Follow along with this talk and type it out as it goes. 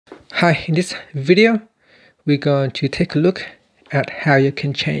Hi, in this video, we're going to take a look at how you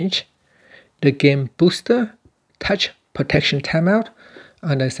can change the game booster touch protection timeout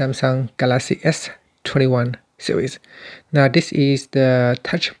on the Samsung Galaxy S21 series. Now this is the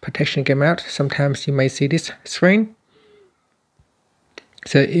touch protection game out. Sometimes you may see this screen.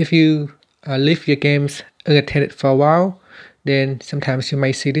 So if you leave your games unattended for a while, then sometimes you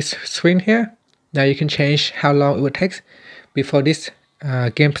may see this screen here. Now you can change how long it will take before this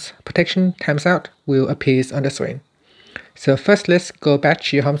game's protection times out will appear on the screen. So first, let's go back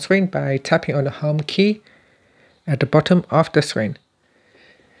to your home screen by tapping on the home key at the bottom of the screen.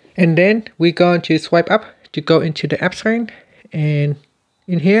 And then we're going to swipe up to go into the app screen, and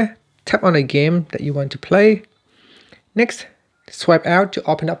in here, tap on a game that you want to play. Next, swipe out to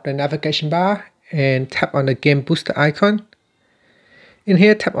open up the navigation bar and tap on the game booster icon. In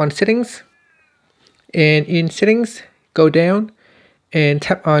here, tap on settings, and in settings, go down and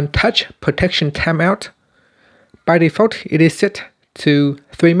tap on touch protection timeout. By default, it is set to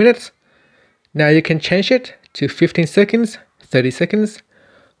 3 minutes. Now you can change it to 15 seconds, 30 seconds,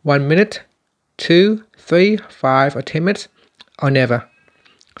 1 minute, 2, 3, 5, or 10 minutes, or never.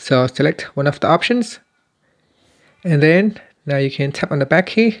 So select one of the options, and then now you can tap on the back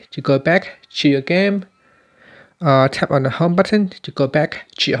key to go back to your game, or tap on the home button to go back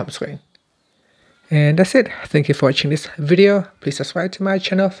to your home screen. And that's it. Thank you for watching this video. Please subscribe to my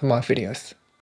channel for more videos.